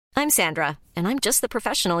I'm Sandra, and I'm just the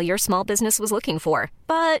professional your small business was looking for.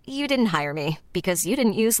 But you didn't hire me because you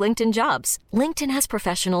didn't use LinkedIn Jobs. LinkedIn has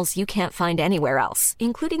professionals you can't find anywhere else,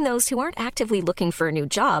 including those who aren't actively looking for a new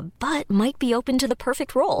job, but might be open to the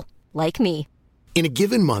perfect role, like me. In a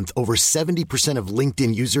given month, over 70% of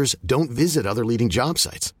LinkedIn users don't visit other leading job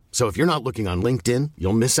sites. So if you're not looking on LinkedIn,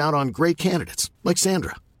 you'll miss out on great candidates like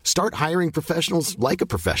Sandra. Start hiring professionals like a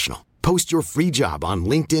professional. Post your free job on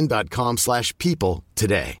linkedin.com/people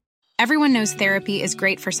today. Everyone knows therapy is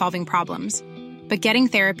great for solving problems, but getting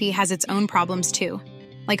therapy has its own problems too,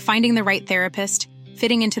 like finding the right therapist,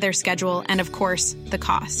 fitting into their schedule, and of course, the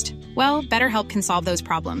cost. Well, BetterHelp can solve those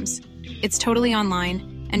problems. It's totally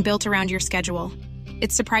online and built around your schedule.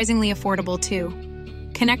 It's surprisingly affordable too.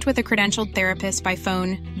 Connect with a credentialed therapist by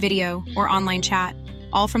phone, video, or online chat,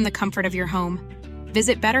 all from the comfort of your home.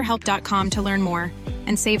 Visit BetterHelp.com to learn more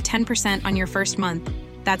and save 10% on your first month.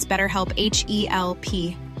 That's BetterHelp,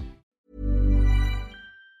 H-E-L-P.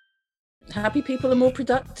 Happy people are more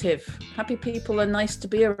productive. Happy people are nice to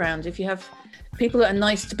be around. If you have people that are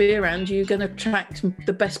nice to be around, you're going to attract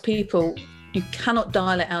the best people. You cannot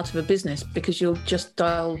dial it out of a business because you'll just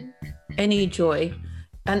dial any joy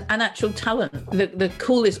and actual talent. The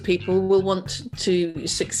coolest people will want to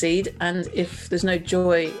succeed, and if there's no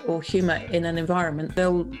joy or humour in an environment,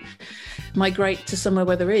 they'll migrate to somewhere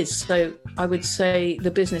where there is. So I would say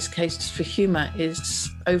the business case for humour is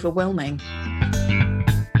overwhelming.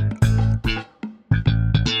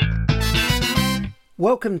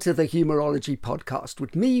 Welcome to the Humourology podcast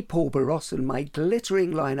with me, Paul Barros, and my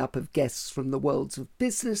glittering lineup of guests from the worlds of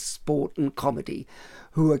business, sport and comedy,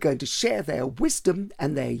 who are going to share their wisdom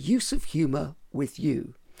and their use of humour with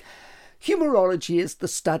you. Humourology is the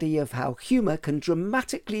study of how humour can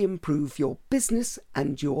dramatically improve your business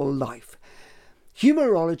and your life.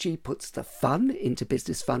 Humourology puts the fun into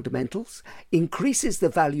business fundamentals, increases the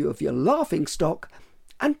value of your laughing stock,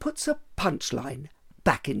 and puts a punchline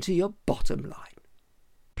back into your bottom line.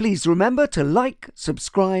 Please remember to like,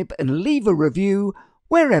 subscribe, and leave a review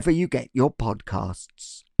wherever you get your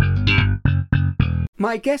podcasts.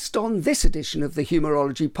 My guest on this edition of the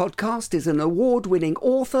Humourology podcast is an award-winning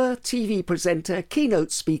author, TV presenter,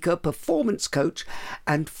 keynote speaker, performance coach,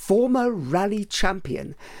 and former rally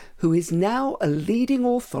champion who is now a leading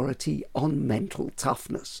authority on mental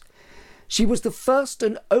toughness. She was the first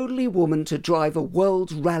and only woman to drive a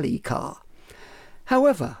world rally car.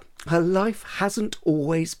 However, her life hasn't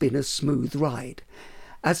always been a smooth ride.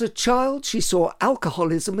 As a child, she saw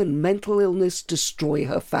alcoholism and mental illness destroy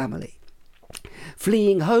her family.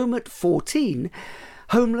 Fleeing home at 14,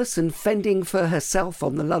 homeless and fending for herself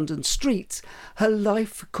on the London streets, her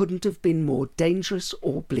life couldn't have been more dangerous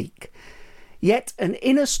or bleak. Yet an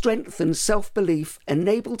inner strength and self-belief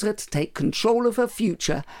enabled her to take control of her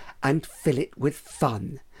future and fill it with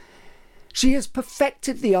fun. She has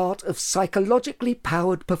perfected the art of psychologically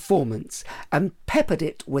powered performance and peppered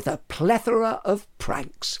it with a plethora of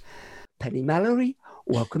pranks. Penny Mallory,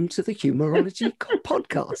 welcome to the Humourology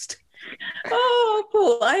podcast. Oh,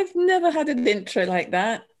 Paul, I've never had an intro like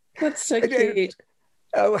that. That's so cute.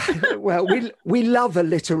 Oh, well, we love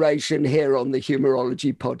alliteration here on the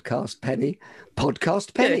Humourology podcast, Penny.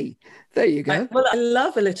 Podcast Penny. There you go. I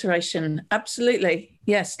love alliteration. Absolutely.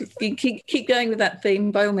 Yes. You keep going with that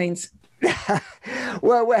theme by all means.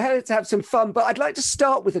 Well, we're here to have some fun, but I'd like to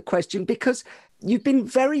start with a question because you've been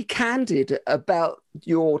very candid about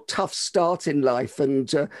your tough start in life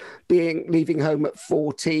and leaving home at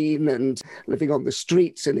 14 and living on the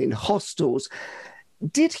streets and in hostels.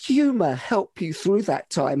 Did humour help you through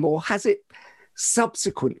that time, or has it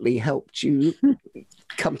subsequently helped you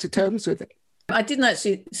come to terms with it? I didn't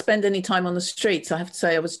actually spend any time on the streets. I have to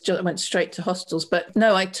say I went straight to hostels. But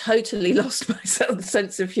no, I totally lost my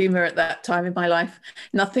sense of humour at that time in my life.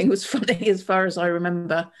 Nothing was funny as far as I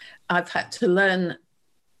remember. I've had to learn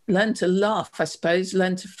to laugh, I suppose,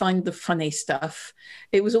 learn to find the funny stuff.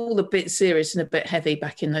 It was all a bit serious and a bit heavy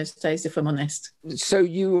back in those days, if I'm honest. So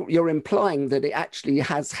you're implying that it actually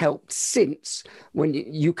has helped since, when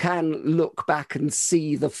you can look back and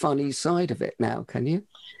see the funny side of it now, can you?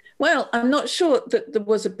 Well, I'm not sure that there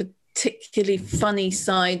was a particularly funny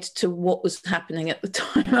side to what was happening at the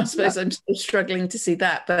time. I suppose I'm still struggling to see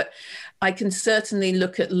that, but I can certainly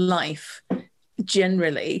look at life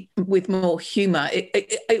generally with more humour.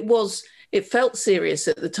 It felt serious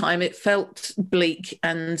at the time. It felt bleak,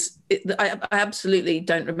 and I absolutely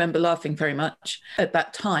don't remember laughing very much at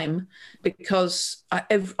that time because I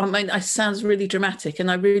mean, it sounds really dramatic,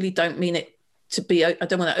 and I really don't mean it to be, I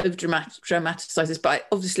don't want to over dramatize this, but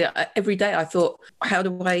obviously every day I thought, how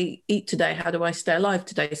do I eat today? How do I stay alive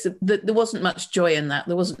today? So there wasn't much joy in that.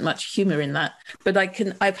 There wasn't much humor in that. But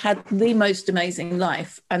I've had the most amazing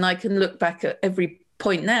life, and I can look back at every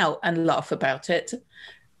point now and laugh about it,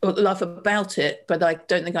 but I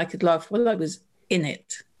don't think I could laugh while I was in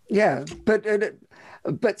it. Yeah, but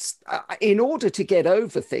in order to get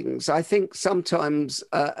over things, I think sometimes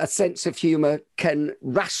a sense of humour can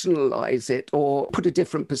rationalise it or put a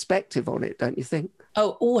different perspective on it, don't you think?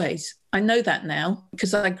 Oh, always. I know that now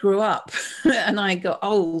because I grew up and I got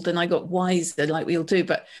old and I got wiser, like we all do.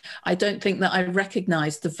 But I don't think that I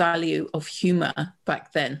recognised the value of humour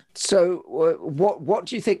back then. So what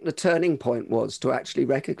do you think the turning point was to actually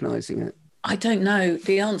recognising it? I don't know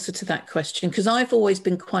the answer to that question because I've always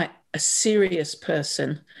been quite a serious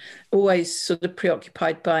person, always sort of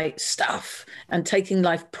preoccupied by stuff and taking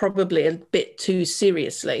life probably a bit too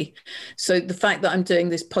seriously. So the fact that I'm doing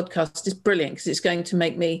this podcast is brilliant because it's going to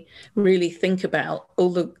make me really think about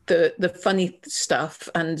all the funny stuff,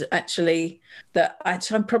 and actually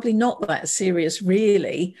I'm probably not that serious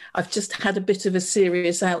really. I've just had a bit of a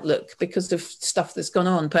serious outlook because of stuff that's gone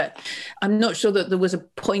on, but I'm not sure that there was a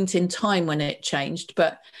point in time when it changed,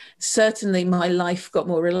 but certainly my life got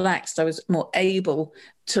more relaxed. I was more able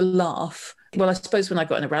to laugh. Well, I suppose when I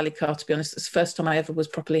got in a rally car, to be honest, it's the first time I ever was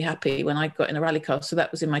properly happy when I got in a rally car. So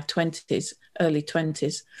that was in my 20s, early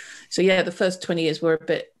 20s. So yeah, the first 20 years were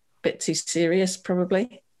a bit too serious,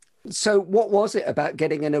 probably. So what was it about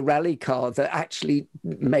getting in a rally car that actually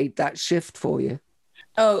made that shift for you?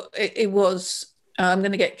 Oh, it was... I'm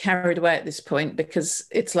going to get carried away at this point because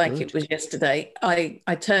it's like It was yesterday.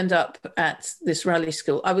 I turned up at this rally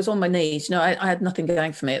school. I was on my knees. I had nothing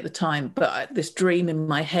going for me at the time, but this dream in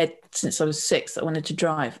my head since I was 6 that I wanted to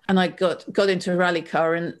drive. And I got into a rally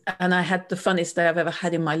car and I had the funniest day I've ever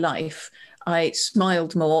had in my life. I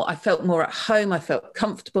smiled more. I felt more at home. I felt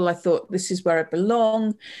comfortable. I thought, this is where I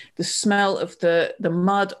belong. The smell of the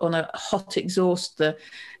mud on a hot exhaust, the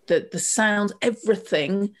sound,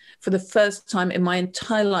 everything for the first time in my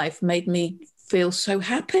entire life made me feel so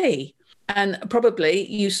happy. And probably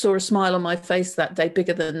you saw a smile on my face that day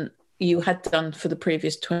bigger than you had done for the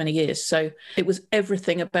previous 20 years. So it was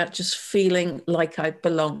everything about just feeling like I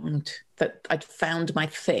belonged, that I'd found my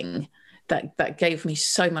thing, that gave me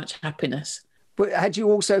so much happiness. But had you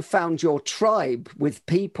also found your tribe with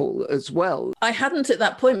people as well? I hadn't at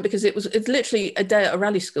that point because it's literally a day at a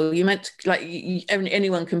rally school. You meant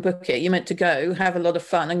anyone can book it. You meant to go, have a lot of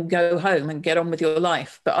fun and go home and get on with your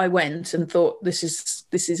life. But I went and thought, this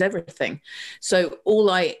is everything. So all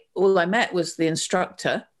I met was the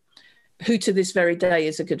instructor, who to this very day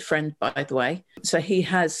is a good friend, by the way. So he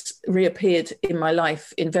has reappeared in my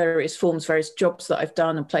life in various forms, various jobs that I've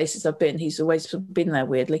done and places I've been. He's always been there,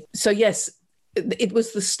 weirdly. So yes, it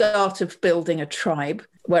was the start of building a tribe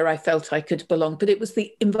where I felt I could belong, but it was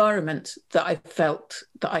the environment that I felt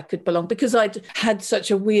that I could belong because I'd had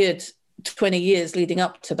such a weird 20 years leading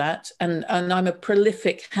up to that. And I'm a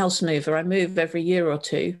prolific house mover. I move every year or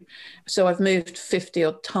two. So I've moved 50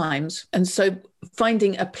 odd times. And so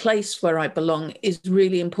finding a place where I belong is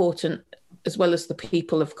really important, as well as the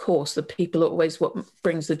people, of course. The people are always what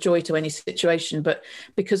brings the joy to any situation. But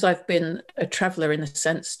because I've been a traveller in a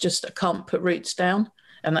sense, just I can't put roots down.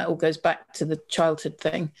 And that all goes back to the childhood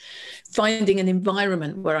thing. Finding an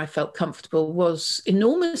environment where I felt comfortable was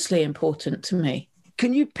enormously important to me.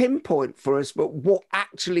 Can you pinpoint for us what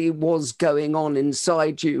actually was going on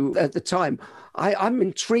inside you at the time? I'm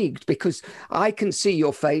intrigued because I can see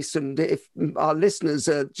your face, and if our listeners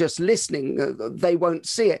are just listening, they won't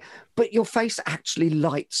see it. But your face actually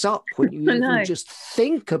lights up when you even just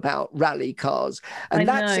think about rally cars. And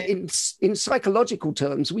that's, in psychological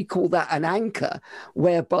terms, we call that an anchor,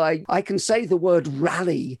 whereby I can say the word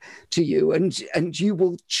rally to you and you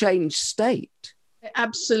will change state.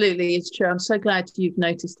 Absolutely, it's true. I'm so glad you've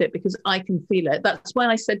noticed it because I can feel it. That's why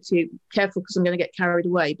I said to you, careful, because I'm going to get carried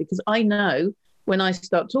away, because I know when I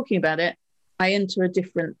start talking about it, I enter a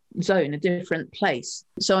different zone, a different place.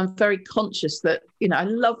 So I'm very conscious that, I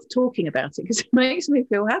love talking about it because it makes me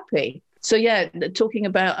feel happy. So yeah, talking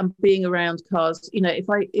about and being around cars,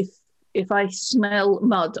 if I smell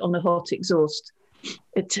mud on a hot exhaust,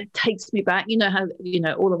 it takes me back. You know how,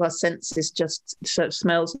 all of our senses, just sort of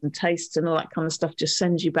smells and tastes and all that kind of stuff, just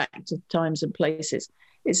sends you back to times and places.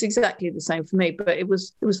 It's exactly the same for me, but it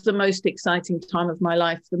was the most exciting time of my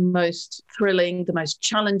life, the most thrilling, the most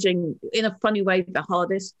challenging, in a funny way, the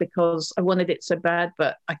hardest, because I wanted it so bad,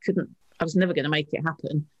 but I was never going to make it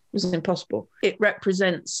happen. It was impossible. It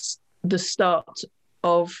represents the start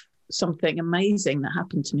of something amazing that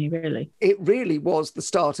happened to me, really. It really was the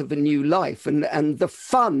start of a new life, and the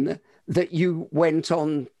fun that you went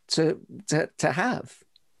on to have.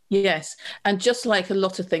 Yes. And just like a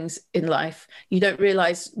lot of things in life, you don't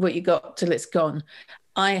realise what you got till it's gone.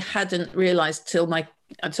 I hadn't realised so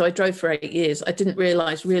I drove for 8 years. I didn't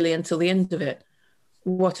realise really until the end of it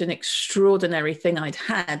what an extraordinary thing I'd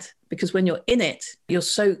had, because when you're in it, you're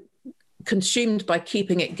so consumed by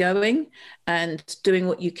keeping it going and doing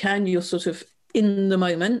what you can. You're sort of in the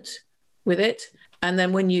moment with it. And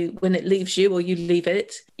then when it leaves you or you leave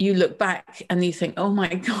it, you look back and you think, oh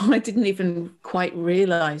my God, I didn't even quite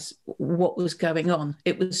realize what was going on.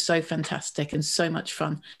 It was so fantastic and so much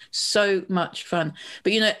fun, so much fun.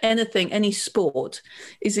 But, any sport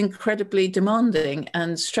is incredibly demanding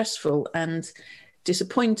and stressful and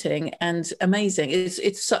disappointing and amazing.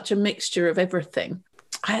 It's such a mixture of everything.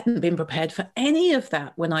 I hadn't been prepared for any of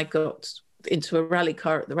that when I got into a rally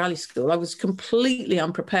car at the rally school. I was completely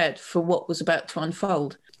unprepared for what was about to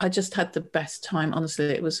unfold. I just had the best time. Honestly,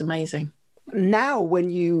 it was amazing. Now,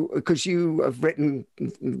 because you have written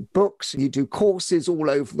books, you do courses all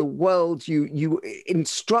over the world, you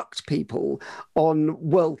instruct people on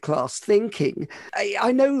world-class thinking.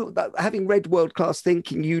 I know that, having read World-Class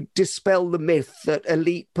Thinking, you dispel the myth that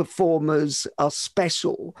elite performers are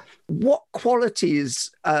special. What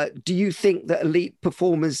qualities do you think that elite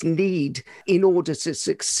performers need in order to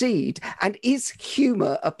succeed? And is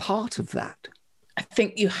humour a part of that? I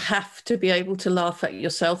think you have to be able to laugh at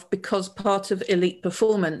yourself, because part of elite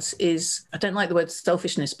performance is, I don't like the word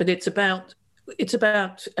selfishness, but it's about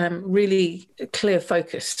really clear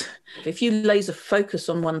focused. If you laser focus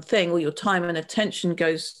on one thing, all your time and attention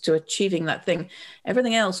goes to achieving that thing,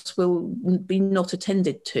 everything else will be not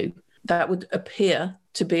attended to. That would appear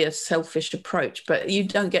to be a selfish approach, but you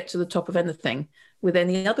don't get to the top of anything with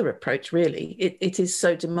any other approach, really. It is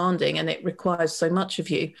so demanding and it requires so much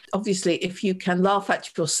of you. Obviously, if you can laugh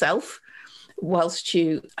at yourself whilst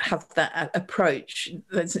you have that approach,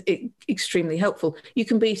 that's extremely helpful. You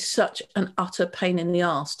can be such an utter pain in the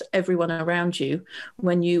arse to everyone around you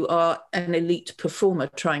when you are an elite performer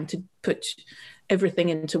trying to put everything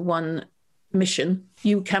into one mission.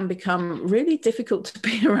 You can become really difficult to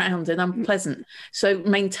be around and unpleasant. So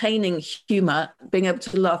maintaining humour, being able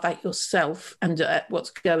to laugh at yourself and at what's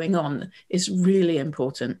going on, is really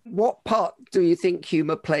important. What part do you think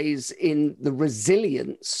humour plays in the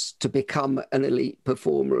resilience to become an elite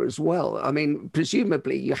performer as well? I mean,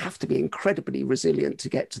 presumably you have to be incredibly resilient to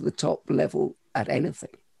get to the top level at anything.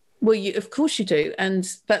 Well, of course you do. And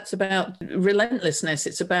that's about relentlessness.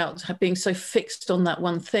 It's about being so fixed on that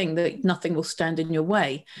one thing that nothing will stand in your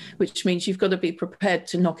way, which means you've got to be prepared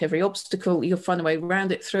to knock every obstacle. You'll find a way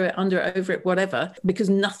around it, through it, under it, over it, whatever, because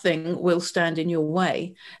nothing will stand in your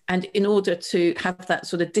way. And in order to have that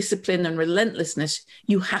sort of discipline and relentlessness,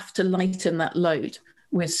 you have to lighten that load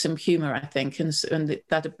with some humour, I think, and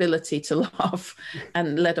that ability to laugh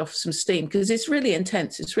and let off some steam, because it's really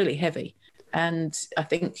intense. It's really heavy. And I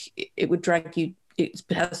think it would drag you, it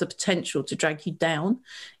has the potential to drag you down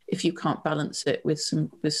if you can't balance it with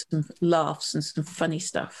some laughs and some funny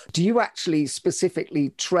stuff. Do you actually specifically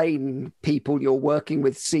train people you're working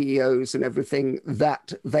with, CEOs and everything,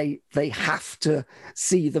 that they have to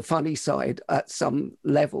see the funny side at some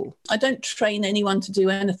level? I don't train anyone to do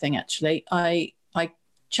anything, actually. I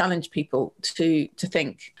challenge people to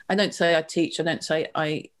think. I don't say I teach, I don't say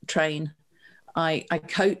I train. I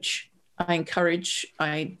coach, I encourage,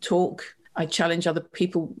 I talk, I challenge other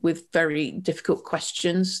people with very difficult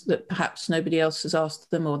questions that perhaps nobody else has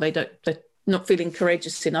asked them, or they're not feeling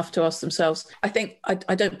courageous enough to ask themselves. I think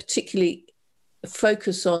I don't particularly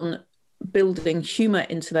focus on building humour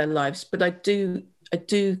into their lives, but I do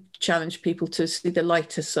challenge people to see the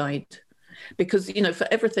lighter side. Because, for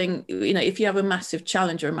everything, if you have a massive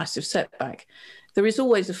challenge or a massive setback, there is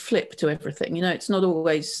always a flip to everything. It's not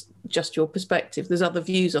always just your perspective. There's other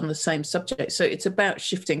views on the same subject. So it's about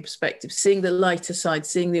shifting perspective, seeing the lighter side,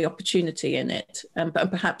 seeing the opportunity in it, and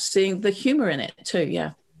perhaps seeing the humour in it too.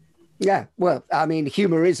 Yeah. Yeah. Well, I mean,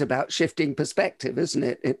 humour is about shifting perspective, isn't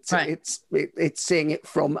it? It's seeing it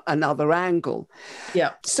from another angle.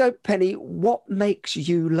 Yeah. So, Penny, what makes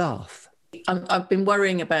you laugh? I've been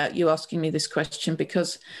worrying about you asking me this question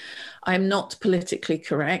because I'm not politically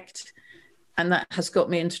correct, and that has got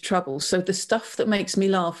me into trouble. So the stuff that makes me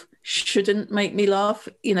laugh shouldn't make me laugh,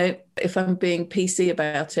 if I'm being PC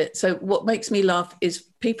about it. So what makes me laugh is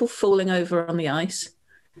people falling over on the ice.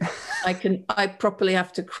 I properly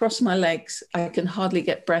have to cross my legs. I can hardly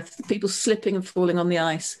get breath. People slipping and falling on the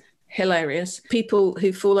ice. Hilarious. People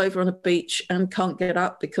who fall over on a beach and can't get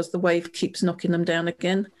up because the wave keeps knocking them down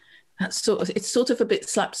again. it's sort of a bit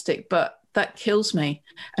slapstick, but that kills me.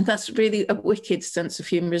 And that's really a wicked sense of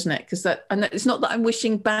humour, isn't it? Because it's not that I'm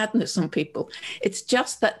wishing badness on people. It's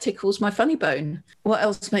just that tickles my funny bone. What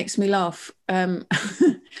else makes me laugh?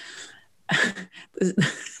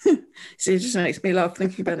 See, it just makes me laugh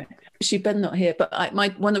thinking about it. She better not hear, but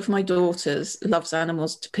one of my daughters loves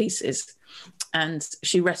animals to pieces. And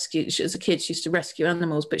as a kid, she used to rescue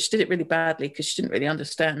animals, but she did it really badly because she didn't really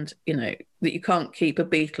understand, that you can't keep a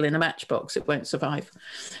beetle in a matchbox, it won't survive.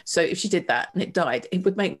 So if she did that and it died, it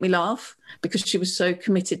would make me laugh because she was so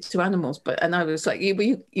committed to animals. And I was like,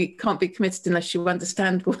 you can't be committed unless you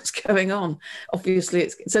understand what's going on. Obviously,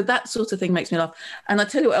 so that sort of thing makes me laugh. And I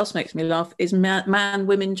tell you what else makes me laugh is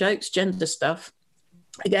man-women jokes, gender stuff.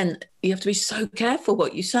 Again, you have to be so careful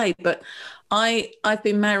what you say, but I've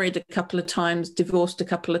been married a couple of times, divorced a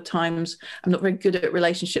couple of times. I'm not very good at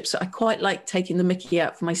relationships, so I quite like taking the mickey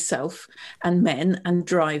out for myself and men and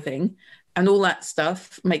driving, and all that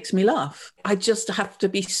stuff makes me laugh. I just have to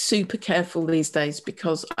be super careful these days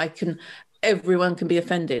because everyone can be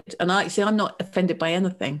offended. And I'm not offended by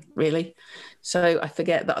anything, really. So I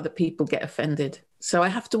forget that other people get offended. So I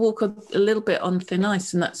have to walk a little bit on thin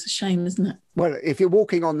ice, and that's a shame, isn't it? Well, if you're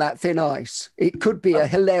walking on that thin ice, it could be a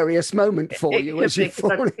hilarious moment for you as you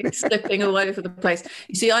fall in. Slipping all over the place.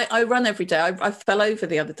 You see, I run every day. I fell over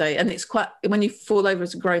the other day, and it's quite, when you fall over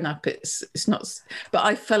as a grown-up, it's not, but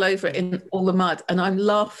I fell over in all the mud, and I'm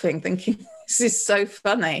laughing, thinking, this is so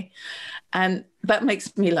funny. And that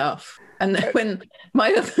makes me laugh. And when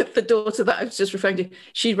the daughter that I was just referring to,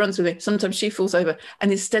 she runs with me. Sometimes she falls over.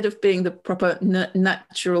 And instead of being the proper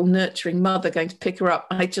natural, nurturing mother going to pick her up,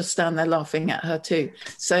 I just stand there laughing at her too.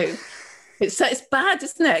 So it's bad,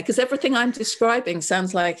 isn't it? Because everything I'm describing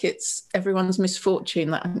sounds like it's everyone's misfortune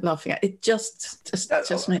that I'm laughing at. It just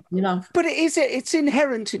makes me laugh. But it's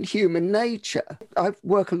inherent in human nature. I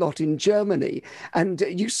work a lot in Germany, and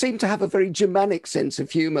you seem to have a very Germanic sense of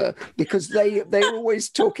humour because they're always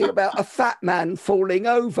talking about a fat man falling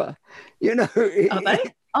over. Are they?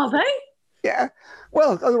 Are they? Yeah.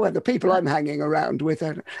 Well, otherwise, the people I'm hanging around with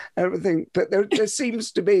and everything, but there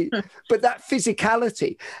seems to be, but that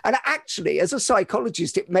physicality. And actually, as a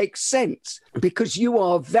psychologist, it makes sense because you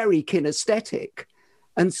are very kinesthetic.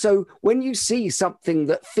 And so when you see something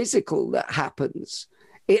physical that happens,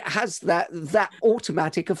 it has that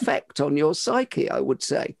automatic effect on your psyche, I would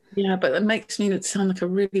say. Yeah, but it makes me sound like a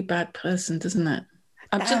really bad person, doesn't it?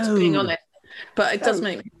 I'm just being honest, but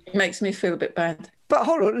it makes me feel a bit bad. But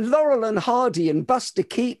hold on, Laurel and Hardy and Buster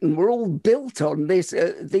Keaton were all built on these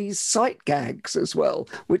sight gags as well,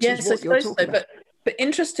 which is what you're talking about. But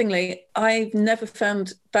interestingly, I've never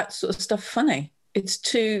found that sort of stuff funny. It's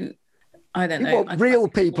too, I don't know. You want real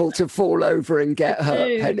people to fall over and get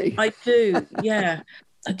hurt, Penny. I do, yeah,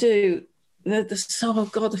 I do. Oh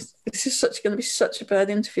God, this is going to be such a bad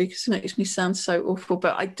interview because it makes me sound so awful.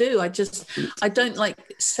 But I don't like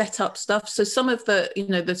set up stuff. So some of the,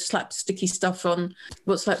 the slapsticky stuff on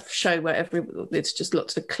what's that show where it's just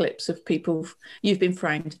lots of clips of people, you've been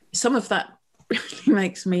framed. Some of that really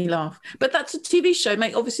makes me laugh. But that's a TV show,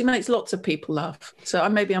 obviously makes lots of people laugh. So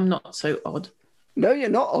maybe I'm not so odd. No, you're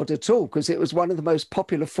not odd at all, because it was one of the most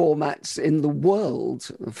popular formats in the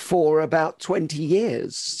world for about 20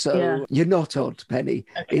 years. So yeah. You're not odd, Penny.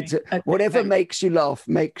 Okay. Whatever makes you laugh,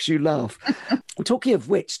 makes you laugh. Talking of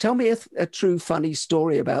which, tell me a true funny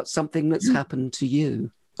story about something that's happened to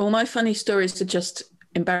you. All my funny stories are just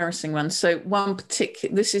embarrassing ones. So one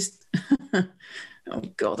particular, this is... Oh,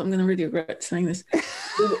 God, I'm going to really regret saying this.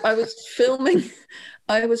 I was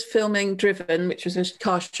filming Driven, which was a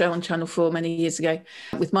car show on Channel 4 many years ago,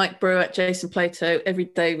 with Mike Brewer, Jason Plato. Every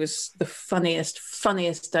day was the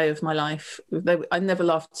funniest day of my life. I never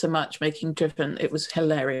laughed so much making Driven. It was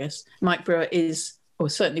hilarious. Mike Brewer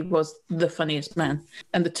certainly was the funniest man.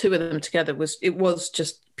 And the two of them together was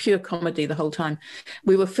just pure comedy the whole time.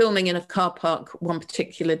 We were filming in a car park one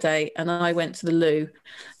particular day, and I went to the loo.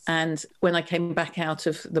 And when I came back out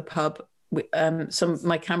of the pub,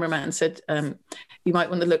 my cameraman said, you might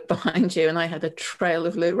want to look behind you. And I had a trail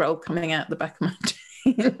of loo roll coming out the back of my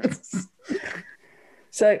jeans.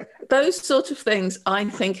 So those sort of things I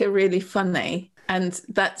think are really funny. And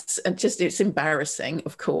that's it's embarrassing,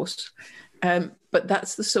 of course. But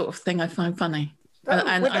that's the sort of thing I find funny.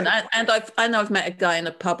 And I've met a guy in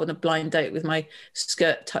a pub on a blind date with my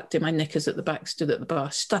skirt tucked in my knickers at the back, stood at the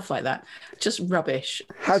bar, stuff like that. Just rubbish.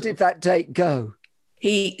 How did that date go?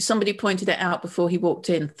 Somebody pointed it out before he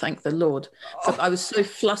walked in, thank the Lord. So I was so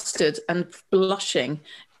flustered and blushing.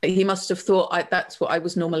 He must have thought that's what I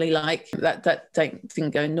was normally like. That date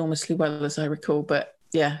didn't go enormously well, as I recall, but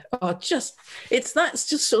Yeah. Oh, that's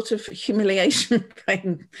just sort of humiliation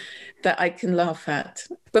pain that I can laugh at.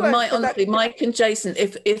 But honestly, Mike and Jason,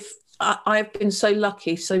 if I've been so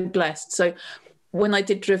lucky, so blessed. So when I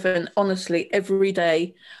did Driven, honestly, every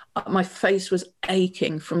day my face was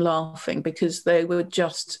aching from laughing because they were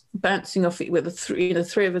just bouncing off it with the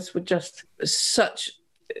three of us were just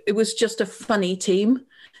it was just a funny team.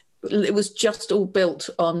 It was just all built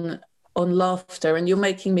on laughter. And you're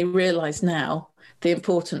making me realize now the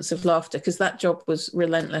importance of laughter, because that job was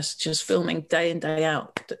relentless, just filming day in, day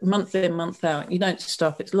out, month in, month out. You don't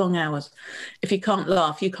stop. It's long hours. If you can't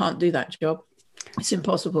laugh, you can't do that job. It's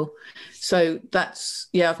impossible. So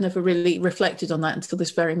I've never really reflected on that until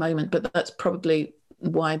this very moment, but that's probably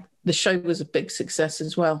why the show was a big success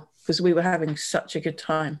as well, because we were having such a good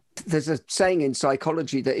time. There's a saying in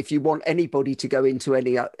psychology that if you want anybody to go into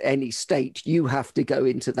any state, you have to go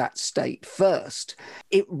into that state first.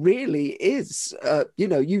 It really is,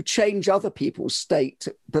 you change other people's state.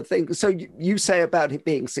 So you say about it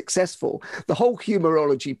being successful, the whole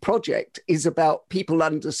Humorology project is about people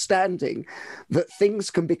understanding that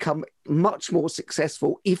things can become much more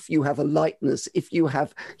successful if you have a lightness, if you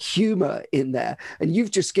have humor in there. And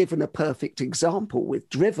you've just given a perfect example with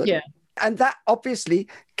Driven. Yeah. And that obviously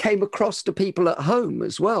came across to people at home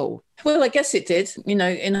as well. Well, I guess it did.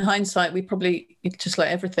 In hindsight, we probably, just like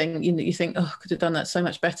everything, you think, oh, I could have done that so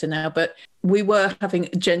much better now. But we were having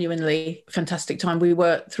a genuinely fantastic time. We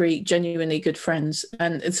were three genuinely good friends.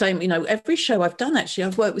 And the same, every show I've done, actually,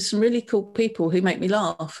 I've worked with some really cool people who make me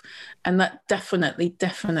laugh. And that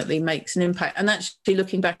definitely makes an impact. And actually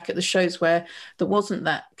looking back at the shows where there wasn't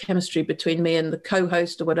that chemistry between me and the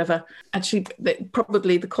co-host or whatever, actually,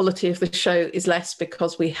 probably the quality of the show is less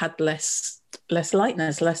because we had less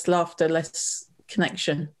lightness, less laughter, less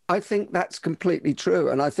connection. I think that's completely true.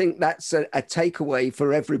 And I think that's a takeaway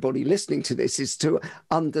for everybody listening to this, is to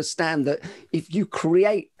understand that if you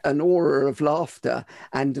create an aura of laughter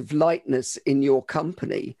and of lightness in your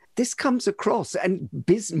company, this comes across and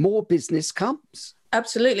more business comes.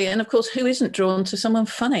 Absolutely. And of course, who isn't drawn to someone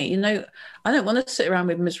funny? I don't want to sit around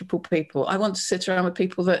with miserable people. I want to sit around with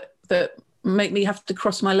people that make me have to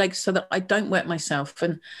cross my legs so that I don't wet myself.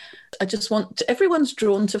 And I just everyone's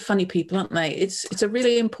drawn to funny people, aren't they? It's a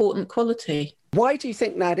really important quality. Why do you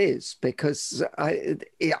think that is? Because it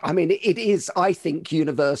is, I think,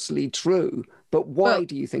 universally true. But why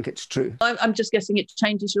do you think it's true? I'm just guessing it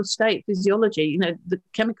changes your state physiology. The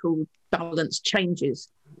chemical balance changes,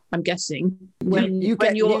 I'm guessing. You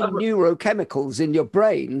get new neurochemicals in your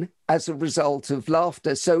brain as a result of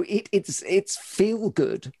laughter. So it's feel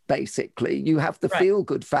good, basically. You have the feel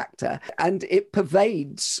good factor, and it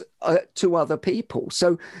pervades to other people.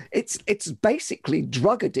 So it's basically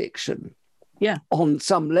drug addiction. Yeah. On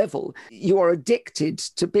some level, you are addicted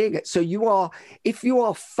to being it. So if you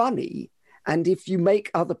are funny, and if you make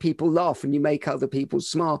other people laugh and you make other people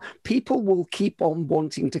smile, people will keep on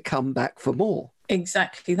wanting to come back for more.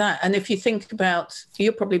 Exactly that. And if you think about,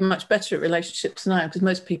 you're probably much better at relationships now, because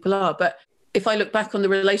most people are. But if I look back on the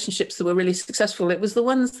relationships that were really successful, it was the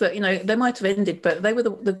ones that, they might have ended, but they were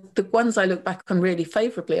the ones I look back on really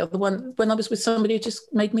favourably, are the one when I was with somebody who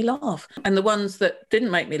just made me laugh. And the ones that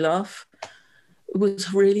didn't make me laugh, it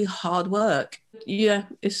was really hard work. Yeah,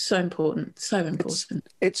 it's so important. So important.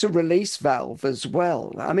 It's a release valve as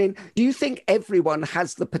well. I mean, do you think everyone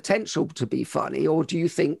has the potential to be funny, or do you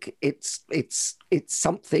think it's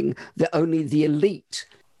something that only the elite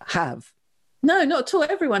have? No, not at all.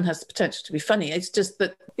 Everyone has the potential to be funny. It's just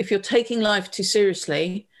that if you're taking life too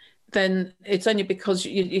seriously, then it's only because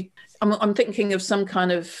I'm thinking of some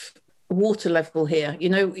kind of water level here.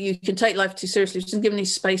 You can take life too seriously, it doesn't give any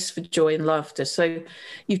space for joy and laughter. So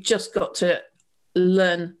you've just got to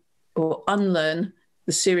learn or unlearn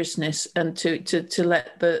the seriousness and to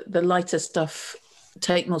let the lighter stuff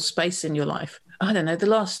take more space in your life. I don't know, the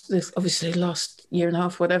last year and a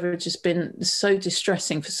half, whatever, it's just been so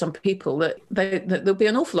distressing for some people that there'll be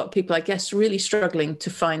an awful lot of people, I guess, really struggling to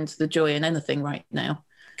find the joy in anything right now,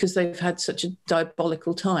 because they've had such a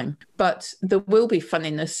diabolical time. But there will be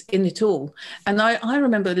funniness in it all. And I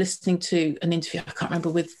remember listening to an interview, I can't remember,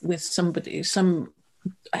 with somebody, some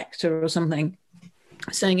actor or something,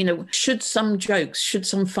 saying, should some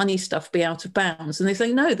funny stuff be out of bounds? And they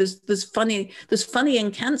say, no, there's funny in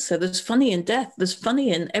cancer, there's funny in death, there's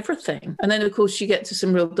funny in everything. And then, of course, you get to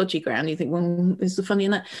some real dodgy ground. You think, well, is the funny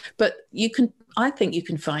in that? But I think you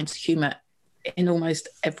can find humour in almost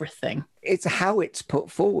everything. It's how it's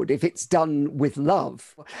put forward, if it's done with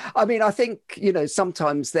love. I mean, I think,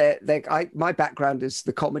 sometimes my background is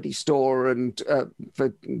the Comedy Store, and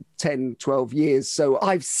for 10, 12 years. So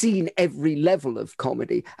I've seen every level of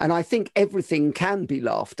comedy, and I think everything can be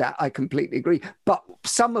laughed at. I completely agree. But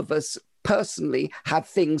some of us personally have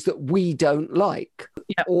things that we don't like,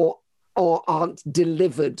 or aren't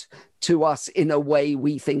delivered to us in a way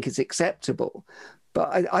we think is acceptable.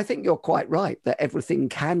 But I think you're quite right that everything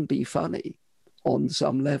can be funny on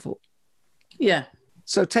some level. Yeah.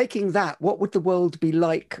 So taking that, what would the world be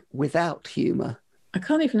like without humour? I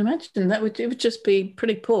can't even imagine. It would just be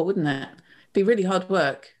pretty poor, wouldn't it? It'd be really hard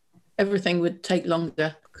work. Everything would take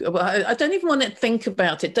longer. I don't even want to think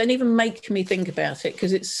about it. Don't even make me think about it,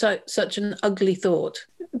 because it's such an ugly thought,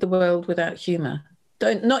 the world without humour.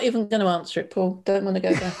 Not even going to answer it, Paul. Don't want to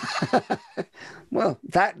go there. Well,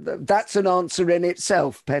 that's an answer in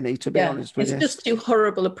itself, Penny, to be honest with you. It's just too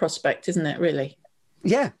horrible a prospect, isn't it, really?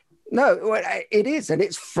 Yeah. No, it is, and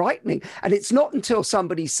it's frightening. And it's not until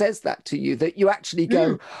somebody says that to you that you actually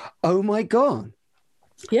go, oh, my God.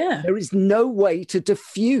 Yeah. There is no way to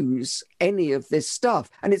diffuse any of this stuff.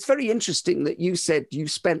 And it's very interesting that you said you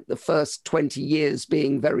spent the first 20 years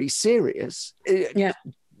being very serious. Yeah.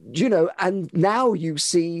 And now you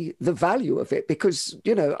see the value of it because,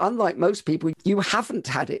 unlike most people, you haven't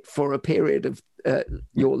had it for a period of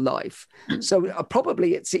your life. So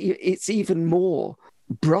probably it's even more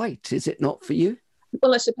bright, is it not, for you?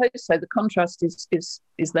 Well, I suppose so. The contrast is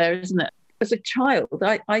there, isn't it? As a child,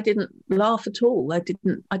 I didn't laugh at all. I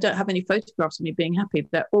don't have any photographs of me being happy.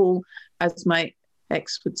 They're all, as my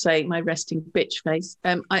ex would say, my resting bitch face.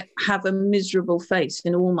 I have a miserable face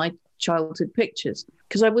in all my childhood pictures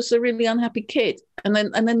because I was a really unhappy kid, and then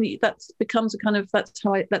that becomes a kind of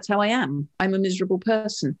that's how I am. I'm a miserable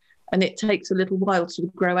person, and it takes a little while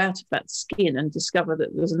to grow out of that skin and discover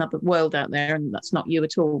that there's another world out there, and that's not you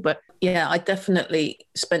at all. But yeah, I definitely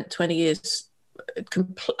spent 20 years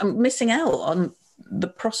missing out on the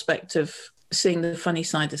prospect of seeing the funny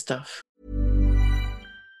side of stuff.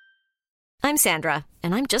 I'm Sandra,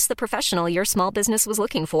 and I'm just the professional your small business was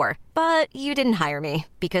looking for. But you didn't hire me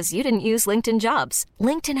because you didn't use LinkedIn Jobs.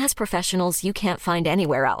 LinkedIn has professionals you can't find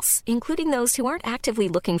anywhere else, including those who aren't actively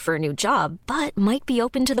looking for a new job, but might be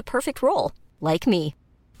open to the perfect role, like me.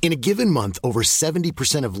 In a given month, over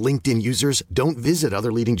 70% of LinkedIn users don't visit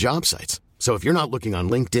other leading job sites. So if you're not looking on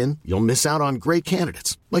LinkedIn, you'll miss out on great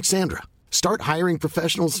candidates like Sandra. Start hiring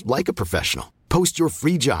professionals like a professional. Post your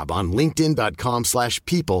free job on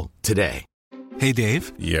linkedin.com/people today. Hey,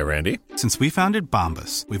 Dave. Yeah, Randy. Since we founded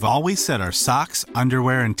Bombas, we've always said our socks,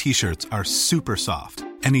 underwear, and T-shirts are super soft.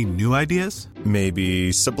 Any new ideas?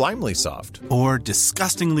 Maybe sublimely soft. Or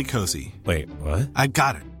disgustingly cozy. Wait, what? I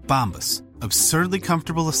got it. Bombas. Absurdly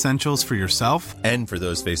comfortable essentials for yourself and for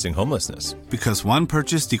those facing homelessness. Because one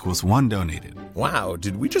purchased equals one donated. Wow,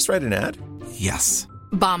 did we just write an ad? Yes.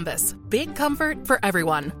 Bombas. Big comfort for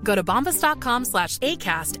everyone. Go to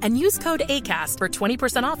bombas.com/ACAST and use code ACAST for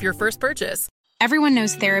 20% off your first purchase. Everyone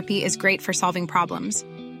knows therapy is great for solving problems.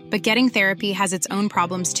 But getting therapy has its own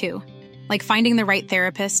problems too. Like finding the right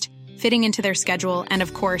therapist, fitting into their schedule, and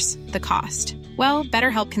of course, the cost. Well,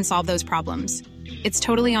 BetterHelp can solve those problems. It's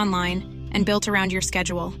totally online and built around your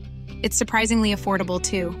schedule. It's surprisingly affordable,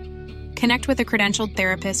 too. Connect with a credentialed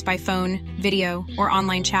therapist by phone, video, or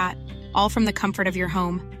online chat, all from the comfort of your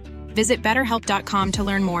home. Visit BetterHelp.com to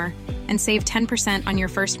learn more and save 10% on your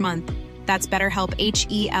first month. That's BetterHelp,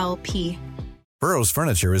 H-E-L-P. Burrow's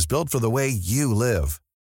furniture is built for the way you live.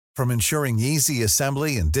 From ensuring easy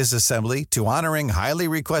assembly and disassembly to honoring highly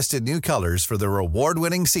requested new colors for their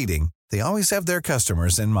award-winning seating, they always have their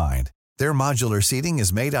customers in mind. Their modular seating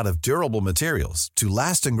is made out of durable materials to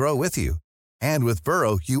last and grow with you. And with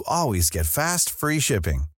Burrow, you always get fast, free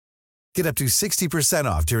shipping. Get up to 60%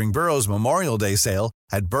 off during Burrow's Memorial Day sale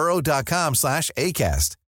at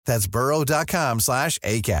burrow.com/ACAST. That's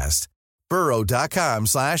burrow.com/ACAST.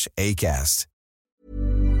 burrow.com/ACAST.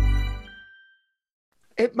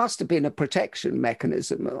 It must have been a protection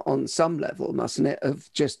mechanism on some level, mustn't it,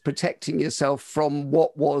 of just protecting yourself from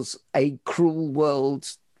what was a cruel world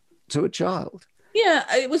to a child. Yeah,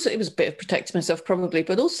 it was a bit of protecting myself probably,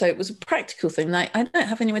 but also it was a practical thing. Like, I don't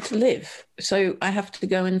have anywhere to live, so I have to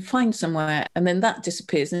go and find somewhere, and then that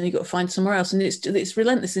disappears, and then you've got to find somewhere else, and it's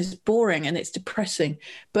relentless, it's boring, and it's depressing.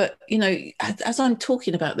 But, as I'm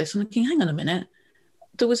talking about this, I'm thinking, hang on a minute,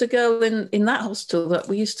 there was a girl in that hostel that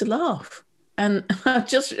we used to laugh, and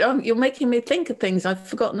you're making me think of things I've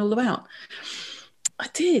forgotten all about. I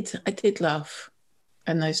did laugh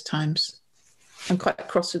in those times. I'm quite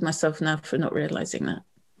cross with myself now for not realising that.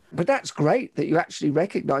 But that's great that you actually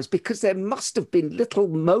recognise, because there must have been little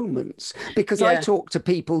moments, because I talk to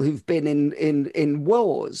people who've been in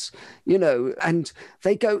wars, you know, and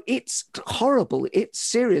they go, it's horrible, it's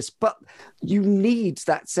serious, but you need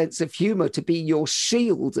that sense of humour to be your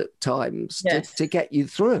shield at times to get you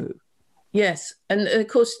through. Yes. And of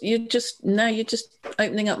course, you're just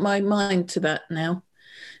opening up my mind to that now.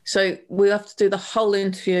 So we'll have to do the whole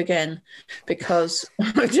interview again, because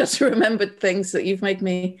I just remembered things that you've made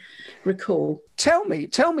me recall. Tell me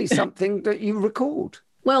something that you recalled.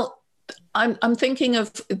 Well, I'm thinking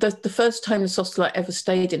of the first homeless hostel I ever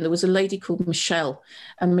stayed in. There was a lady called Michelle,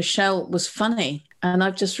 and Michelle was funny. And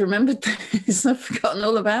I've just remembered this. I've forgotten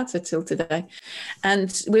all about her till today.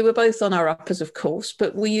 And we were both on our uppers, of course,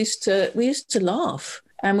 but we used to laugh,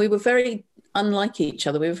 and we were very unlike each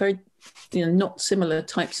other. We were very, not similar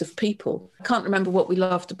types of people. I can't remember what we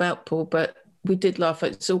laughed about, Paul, but we did laugh.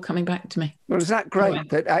 It's all coming back to me. Well, is that great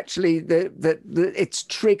that actually that it's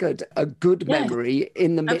triggered a good memory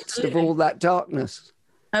in the midst of all that darkness?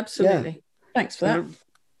 Absolutely. Yeah. Thanks for that.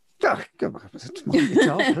 It's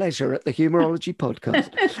our pleasure at the Humourology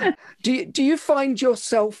podcast. Do you find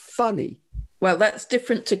yourself funny? Well, that's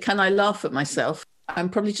different to can I laugh at myself? I'm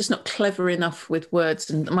probably just not clever enough with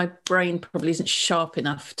words, and my brain probably isn't sharp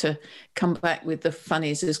enough to come back with the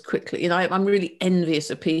funnies as quickly. I'm really envious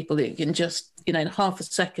of people who can just, in half a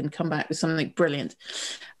second come back with something brilliant.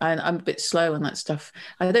 And I'm a bit slow on that stuff.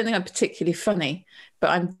 I don't think I'm particularly funny,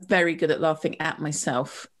 but I'm very good at laughing at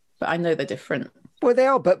myself. But I know they're different. Well, they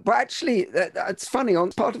are, but actually, it's funny,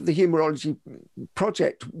 on part of the Humourology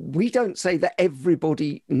project, we don't say that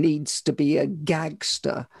everybody needs to be a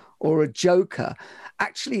gagster or a joker.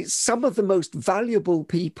 Actually, some of the most valuable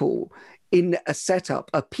people in a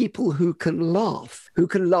setup are people who can laugh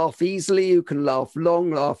easily, who can laugh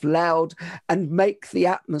long, laugh loud, and make the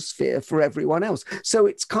atmosphere for everyone else. So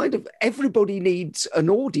it's kind of everybody needs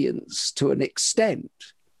an audience to an extent.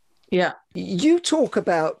 Yeah. You talk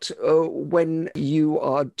about when you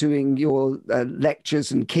are doing your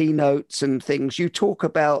lectures and keynotes and things, you talk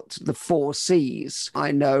about the 4 C's,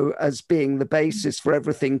 I know, as being the basis for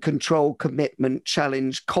everything: control, commitment,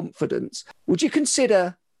 challenge, confidence. Would you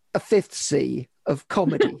consider a 5th C of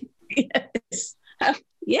comedy? Yes.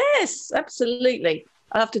 Yes, absolutely.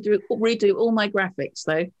 I'll have to redo all my graphics,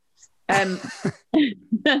 though.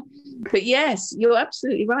 But yes, you're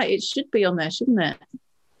absolutely right. It should be on there, shouldn't it?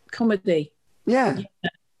 Comedy. Yeah,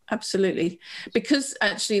 absolutely. Because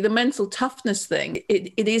actually the mental toughness thing,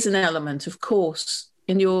 it is an element, of course,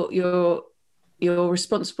 and you're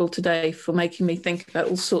responsible today for making me think about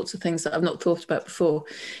all sorts of things that I've not thought about before.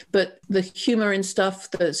 But the humor in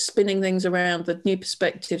stuff, the spinning things around, the new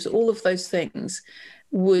perspectives, all of those things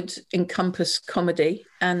would encompass comedy,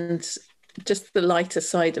 and just the lighter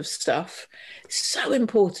side of stuff. So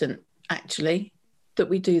important, actually, that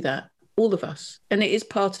we do that. All of us. And it is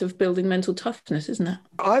part of building mental toughness, isn't it?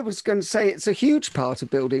 I was going to say it's a huge part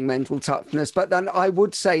of building mental toughness, but then I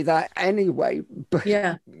would say that anyway,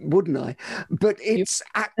 wouldn't I? But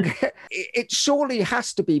it surely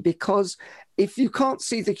has to be, because if you can't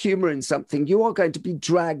see the humour in something, you are going to be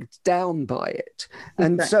dragged down by it.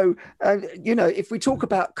 And so, if we talk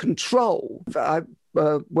about control, I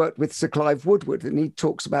worked with Sir Clive Woodward, and he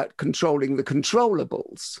talks about controlling the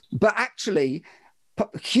controllables. But actually,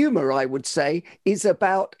 humour, I would say, is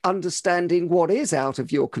about understanding what is out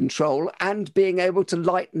of your control and being able to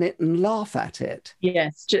lighten it and laugh at it.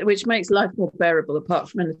 Yes, which makes life more bearable, apart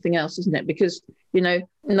from anything else, isn't it? Because,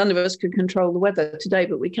 none of us can control the weather today,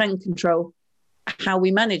 but we can control how we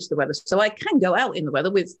manage the weather. So I can go out in the weather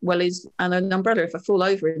with wellies and an umbrella. If I fall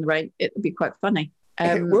over in the rain, it would be quite funny.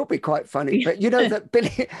 It will be quite funny. But you know that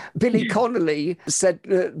Billy Connolly said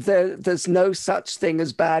there's no such thing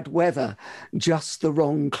as bad weather, just the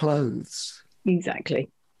wrong clothes. Exactly.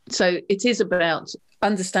 So it is about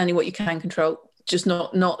understanding what you can control, just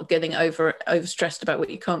not getting overstressed about what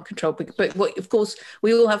you can't control. But of course,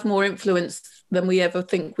 we all have more influence than we ever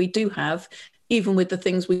think we do have. Even with the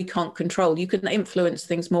things we can't control, you can influence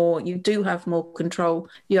things more. You do have more control.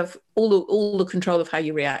 You have all the control of how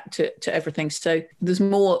you react to everything. So there's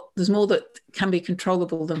more that can be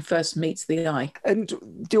controllable than first meets the eye. And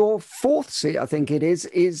your 4th C, I think it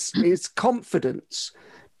is confidence.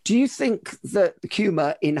 Do you think that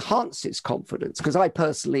humour enhances confidence? Because I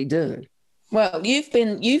personally do. Well, you've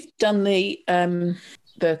done the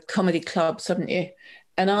comedy clubs, haven't you?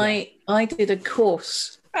 And I did a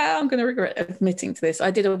course. I'm going to regret admitting to this. I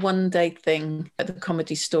did a 1-day thing at the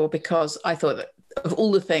Comedy Store because I thought that of all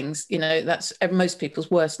the things, that's most people's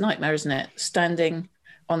worst nightmare, isn't it? Standing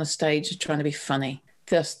on a stage trying to be funny.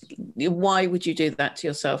 just, why would you do that to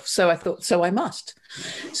yourself? So I thought, so I must.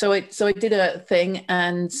 So I did a thing,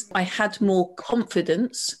 and I had more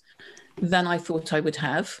confidence than I thought I would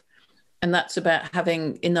have. And that's about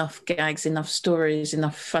having enough gags, enough stories,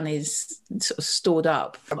 enough funnies sort of stored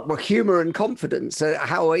up. Well, humour and confidence,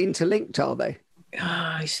 how interlinked are they?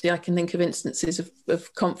 You see, I can think of instances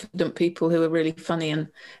of confident people who are really funny, and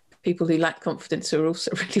people who lack confidence who are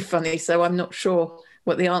also really funny. So I'm not sure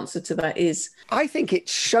what the answer to that is. I think it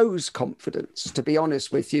shows confidence, to be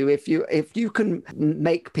honest with you. If you can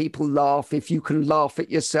make people laugh, if you can laugh at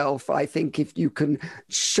yourself, I think if you can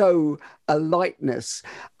show a lightness,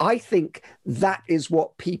 I think that is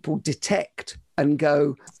what people detect and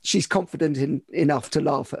go, she's confident enough to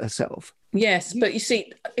laugh at herself. Yes, but you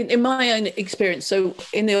see, in my own experience, so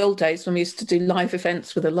in the old days when we used to do live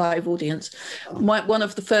events with a live audience, one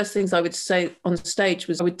of the first things I would say on stage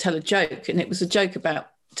was I would tell a joke, and it was a joke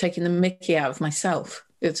about taking the mickey out of myself.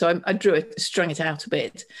 So I strung it out a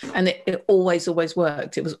bit, and it always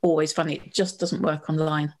worked. It was always funny. It just doesn't work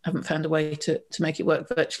online. I haven't found a way to make it work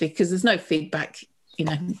virtually because there's no feedback,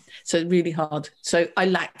 so it's really hard. So I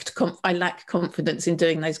lack confidence in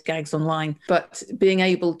doing those gags online, but being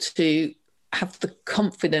able to have the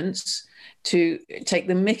confidence to take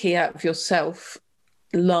the mickey out of yourself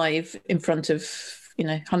live in front of,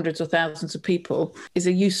 hundreds or thousands of people is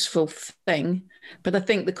a useful thing. But I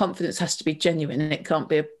think the confidence has to be genuine. It can't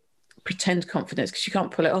be a pretend confidence because you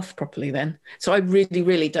can't pull it off properly then. So I really,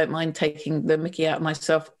 really don't mind taking the mickey out of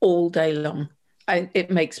myself all day long.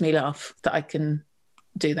 It makes me laugh that I can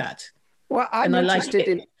do that. Well, I'm interested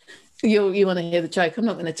in... You want to hear the joke? I'm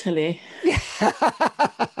not going to tell you.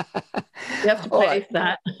 You have to pay for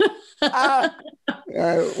that.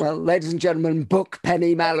 Well, ladies and gentlemen, book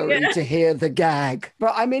Penny Mallory to hear the gag.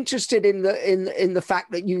 But I'm interested in the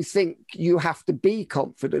fact that you think you have to be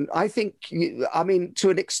confident. I think, to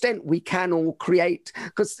an extent, we can all create,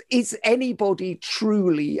 because is anybody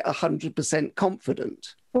truly 100%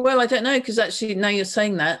 confident? Well, I don't know, because actually now you're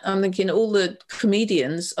saying that, I'm thinking all the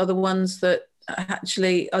comedians are the ones that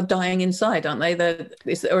actually are dying inside, aren't they?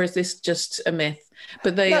 Or is this just a myth?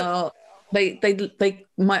 But they are. They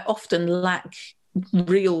might often lack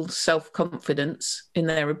real self-confidence in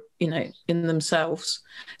their, in themselves.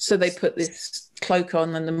 So they put this cloak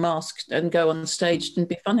on and the mask and go on stage and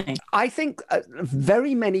be funny. I think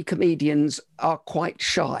very many comedians are quite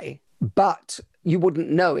shy, but you wouldn't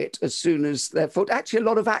know it as soon as they're actually a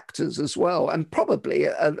lot of actors as well, and probably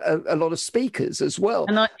a lot of speakers as well.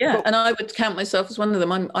 And I would count myself as one of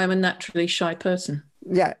them. I'm a naturally shy person.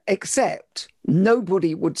 Yeah, except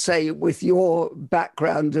nobody would say, with your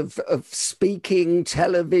background of speaking,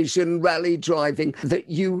 television, rally driving, that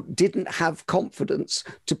you didn't have confidence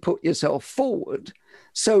to put yourself forward.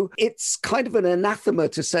 So it's kind of an anathema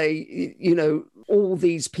to say, all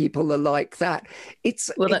these people are like that. It's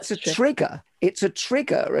a trigger. It's a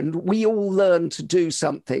trigger, and we all learn to do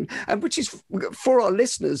something, and which is, for our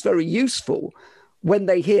listeners, very useful when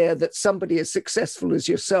they hear that somebody as successful as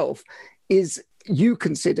yourself is, you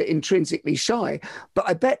consider, intrinsically shy. But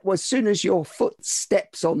I bet as soon as your foot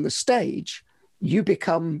steps on the stage, you